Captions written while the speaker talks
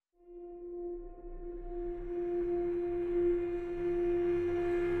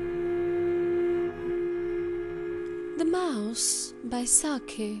Mouse by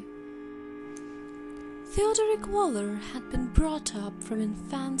Saki. Theodoric Waller had been brought up from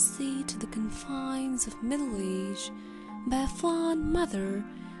infancy to the confines of middle age by a fond mother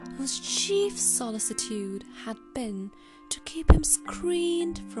whose chief solicitude had been to keep him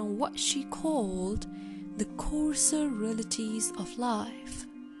screened from what she called the coarser realities of life.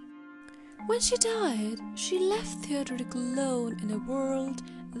 When she died, she left Theodoric alone in a world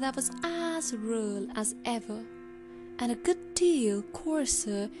that was as real as ever, and a good deal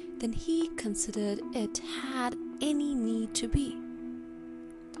coarser than he considered it had any need to be.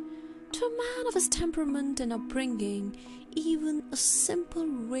 To a man of his temperament and upbringing, even a simple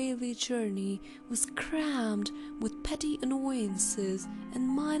railway journey was crammed with petty annoyances and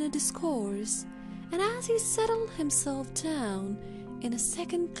minor discourse, and as he settled himself down in a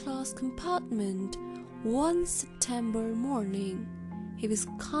second-class compartment one September morning, he was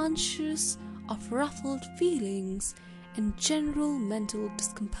conscious of ruffled feelings and general mental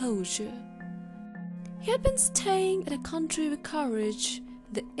discomposure. He had been staying at a country vicarage,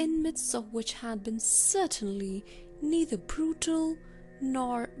 the inmates of which had been certainly neither brutal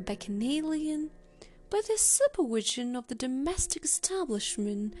nor bacchanalian, but the supervision of the domestic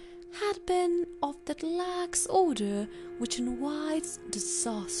establishment had been of that lax order which invites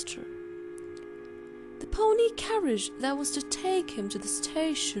disaster. The pony carriage that was to take him to the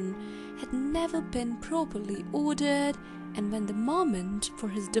station had never been properly ordered, and when the moment for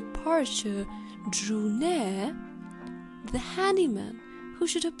his departure drew near, the handyman who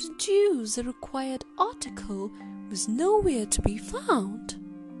should have produced the required article was nowhere to be found.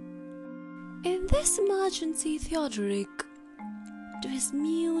 In this emergency, Theodoric, to his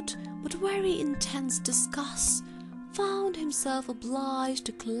mute but very intense disgust, found himself obliged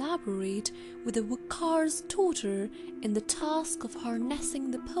to collaborate with the vicar's daughter in the task of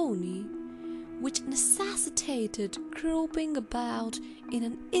harnessing the pony, which necessitated groping about in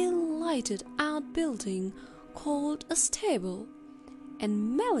an ill-lighted outbuilding called a stable,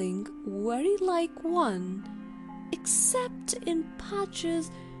 and smelling very like one, except in patches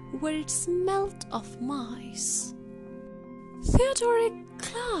where it smelt of mice. Theodoric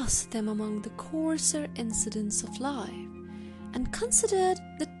classed them among the coarser incidents of life, and considered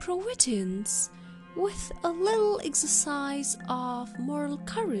that Providence, with a little exercise of moral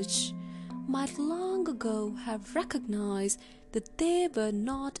courage, might long ago have recognized that they were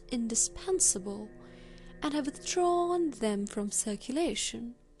not indispensable, and have withdrawn them from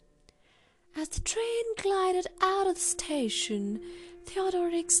circulation. As the train glided out of the station,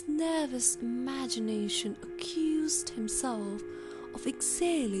 Theodoric's nervous imagination accused himself of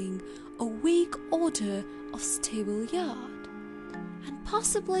exhaling a weak odour of stable yard, and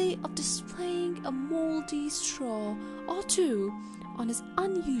possibly of displaying a mouldy straw or two on his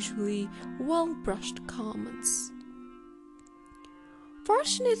unusually well-brushed garments.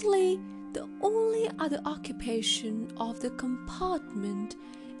 Fortunately, the only other occupation of the compartment,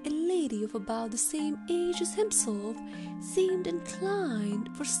 a lady of about the same age as himself, seemed inclined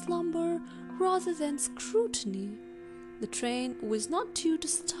for slumber rather than scrutiny. The train was not due to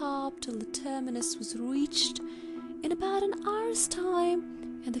stop till the terminus was reached in about an hour's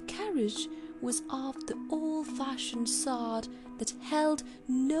time, and the carriage was of the old-fashioned sort that held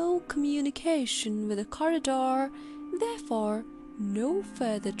no communication with the corridor. Therefore, no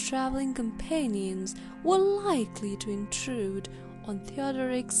further travelling companions were likely to intrude on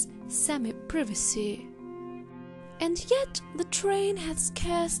Theodoric's semi-privacy. And yet the train had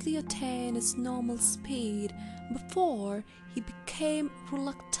scarcely attained its normal speed before he became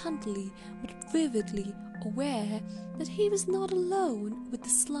reluctantly but vividly aware that he was not alone with the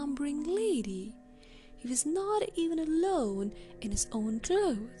slumbering lady. He was not even alone in his own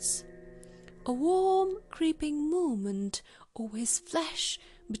clothes. A warm, creeping movement over his flesh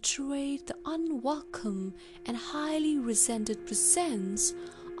betrayed the unwelcome and highly resented presence,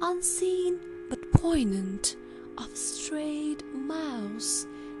 unseen but poignant, of a strayed mouse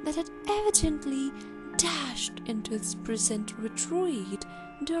that had evidently dashed into its present retreat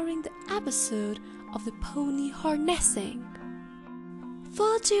during the episode of the pony harnessing.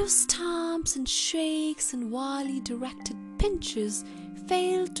 Furtive stamps and shakes and wildly directed pinches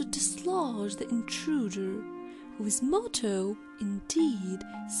failed to dislodge the intruder, whose motto, indeed,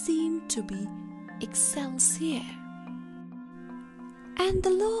 seemed to be Excelsior. And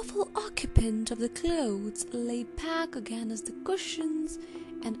the lawful occupant of the clothes lay back against the cushions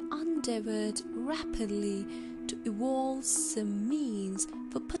and endeavoured rapidly to evolve some means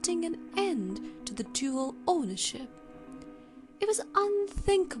for putting an end to the dual ownership. It was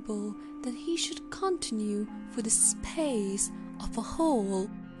unthinkable that he should continue for the space of a whole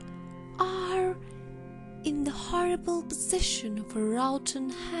hour in the horrible position of a rotten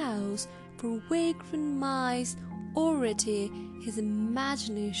house for vagrant mice. Already his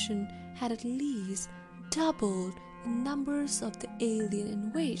imagination had at least doubled the numbers of the alien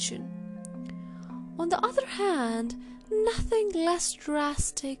invasion. On the other hand, nothing less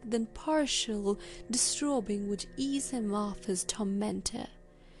drastic than partial disrobing would ease him of his tormentor,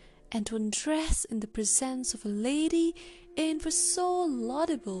 and to undress in the presence of a lady in for so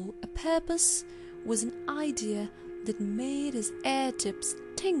laudable a purpose was an idea that made his ear tips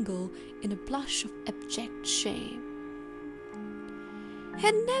tingle in a blush of abject shame. He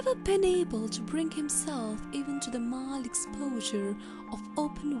had never been able to bring himself even to the mild exposure of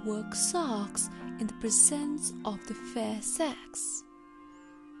open-work socks in the presence of the fair sex.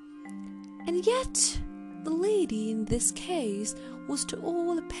 And yet, the lady in this case was to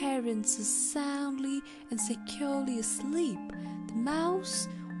all appearances soundly and securely asleep. The mouse,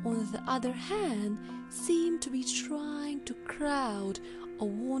 on the other hand, seemed to be trying to crowd a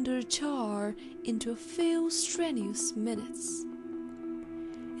wonder jar into a few strenuous minutes.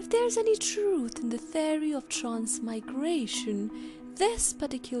 If there's any truth in the theory of transmigration, this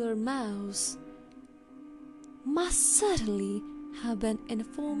particular mouse must certainly have been in a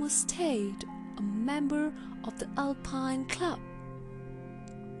former state a member of the Alpine Club.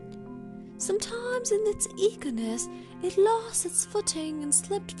 Sometimes in its eagerness it lost its footing and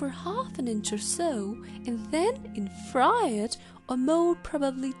slipped for half an inch or so, and then in fright, or more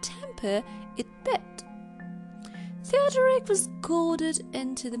probably temper, it bit. Theodoric was goaded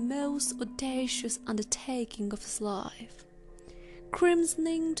into the most audacious undertaking of his life.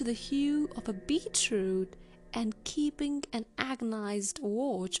 Crimsoning to the hue of a beetroot, and keeping an agonized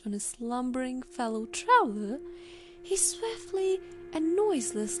watch on his slumbering fellow-traveller, he swiftly and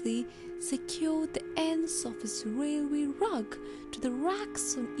noiselessly secured the ends of his railway rug to the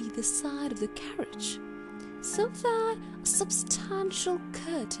racks on either side of the carriage, so that a substantial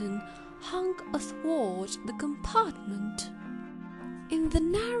curtain hung athwart the compartment. In the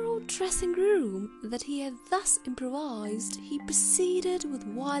narrow dressing-room that he had thus improvised, he proceeded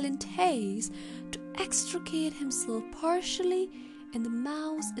with violent haste to extricate himself partially and the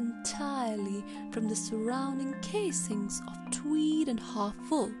mouse entirely from the surrounding casings of tweed and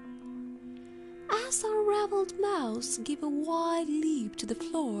half-wool. As the unravelled mouse gave a wide leap to the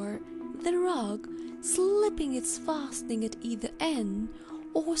floor, the rug, slipping its fastening at either end,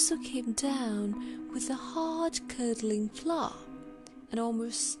 also came down with a hard-curdling flop, and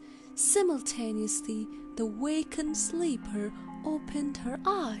almost simultaneously the wakened sleeper opened her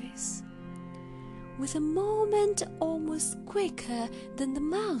eyes. With a movement almost quicker than the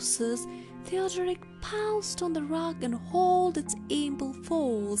mouse's, Theodoric pounced on the rug and hauled its ample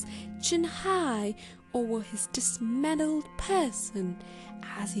folds chin-high over his dismantled person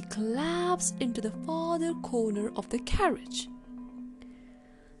as he collapsed into the farther corner of the carriage.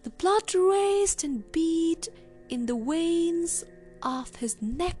 The blood raced and beat in the veins of his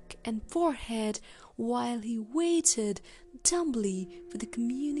neck and forehead while he waited dumbly for the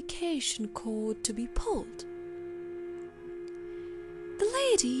communication cord to be pulled. The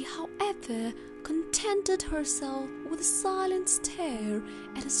lady, however, contented herself with a silent stare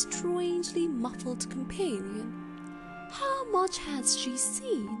at his strangely muffled companion. How much had she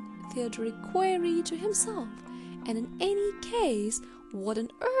seen? Theodoric queried to himself, and in any case, what on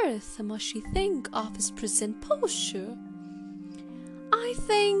earth must she think of his present posture? "I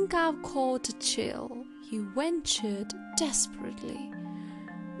think I've caught a chill," he ventured desperately.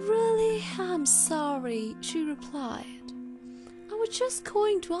 "Really, I'm sorry," she replied. "I was just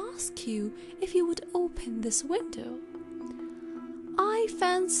going to ask you if you would open this window." "I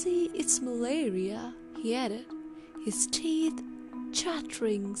fancy it's malaria," he added, his teeth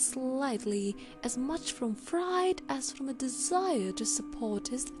chattering slightly, as much from fright as from a desire to support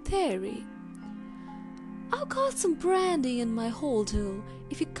his theory. "I've got some brandy in my holdall,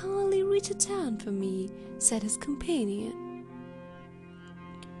 if you kindly reach it down for me," said his companion.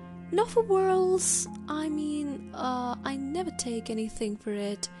 "Not for worlds. I never take anything for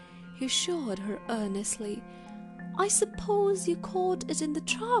it," he assured her earnestly. "I suppose you caught it in the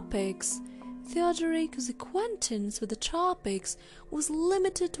tropics." Theodoric's acquaintance with the tropics was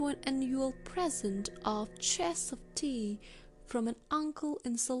limited to an annual present of chests of tea from an uncle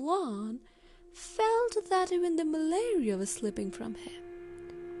in Ceylon, felt that even the malaria was slipping from him.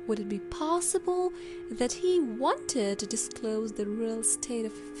 Would it be possible that he wanted to disclose the real state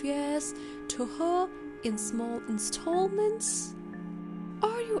of affairs to her in small installments?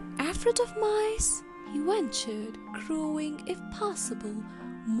 "Are you afraid of mice?" he ventured, growing, if possible,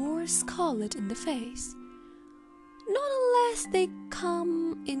 more scarlet in the face. "Not unless they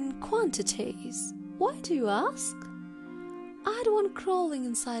come in quantities. "Why do you ask?" "I had one crawling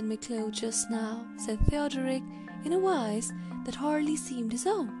inside my clothes just now," said Theodoric in a voice that hardly seemed his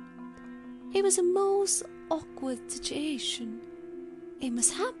own. It was a most awkward situation. "It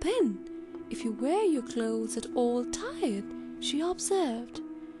must happen if you wear your clothes at all tight," she observed.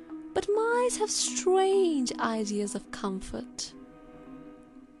 "But mice have strange ideas of comfort."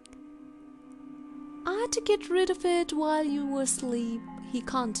 "I had to get rid of it while you were asleep," he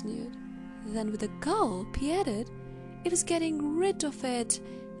continued. Then with a gulp he added, "It was getting rid of it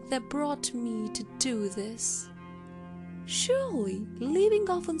that brought me to do this." "Surely leaving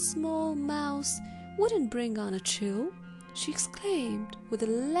off one small mouse wouldn't bring on a chill?" she exclaimed with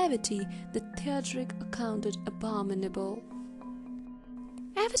a levity that Theodoric accounted abominable.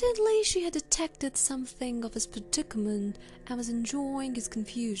 Evidently she had detected something of his predicament and was enjoying his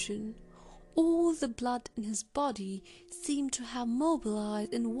confusion. All the blood in his body seemed to have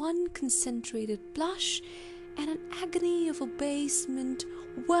mobilized in one concentrated blush, and an agony of abasement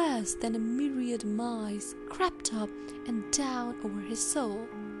worse than a myriad mice crept up and down over his soul.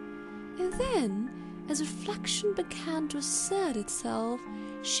 And then, as reflection began to assert itself,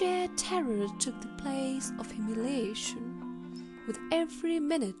 sheer terror took the place of humiliation. With every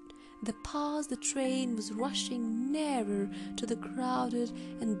minute that passed, the train was rushing nearer to the crowded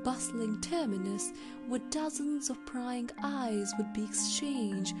and bustling terminus, where dozens of prying eyes would be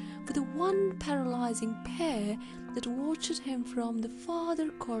exchanged for the one paralyzing pair that watched him from the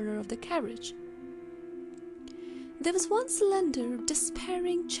farther corner of the carriage. There was one slender,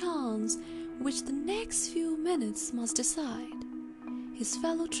 despairing chance which the next few minutes must decide. His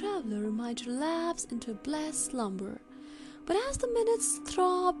fellow traveller might relapse into a blessed slumber, but as the minutes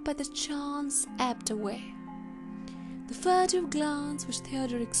throbbed by the chance ebbed away. The furtive glance which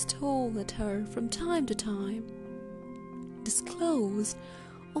Theodoric stole at her from time to time disclosed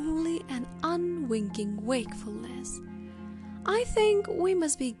only an unwinking wakefulness. "I think we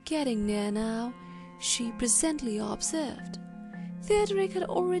must be getting near now," she presently observed. Theodoric had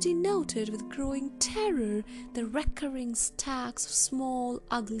already noted with growing terror the recurring stacks of small,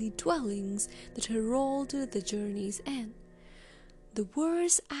 ugly dwellings that heralded the journey's end. The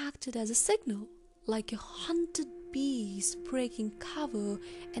words acted as a signal, like a hunted beast breaking cover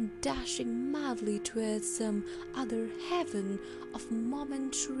and dashing madly towards some other heaven of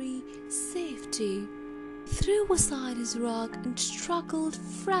momentary safety. He threw aside his rug and struggled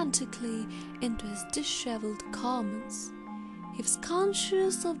frantically into his dishevelled garments. He was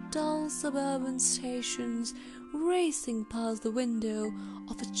conscious of dull suburban stations racing past the window,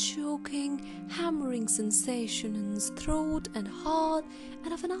 of a choking, hammering sensation in his throat and heart,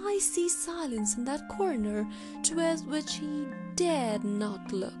 and of an icy silence in that corner towards which he dared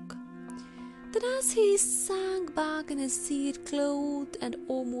not look. Then, as he sank back in his seat, clothed and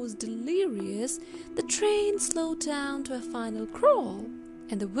almost delirious, the train slowed down to a final crawl,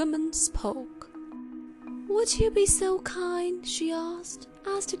 and the woman spoke. "Would you be so kind," she asked,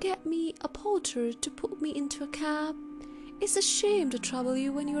 "as to get me a porter to put me into a cab? It's a shame to trouble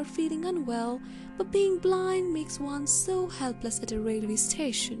you when you are feeling unwell, but being blind makes one so helpless at a railway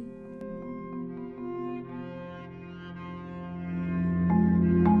station."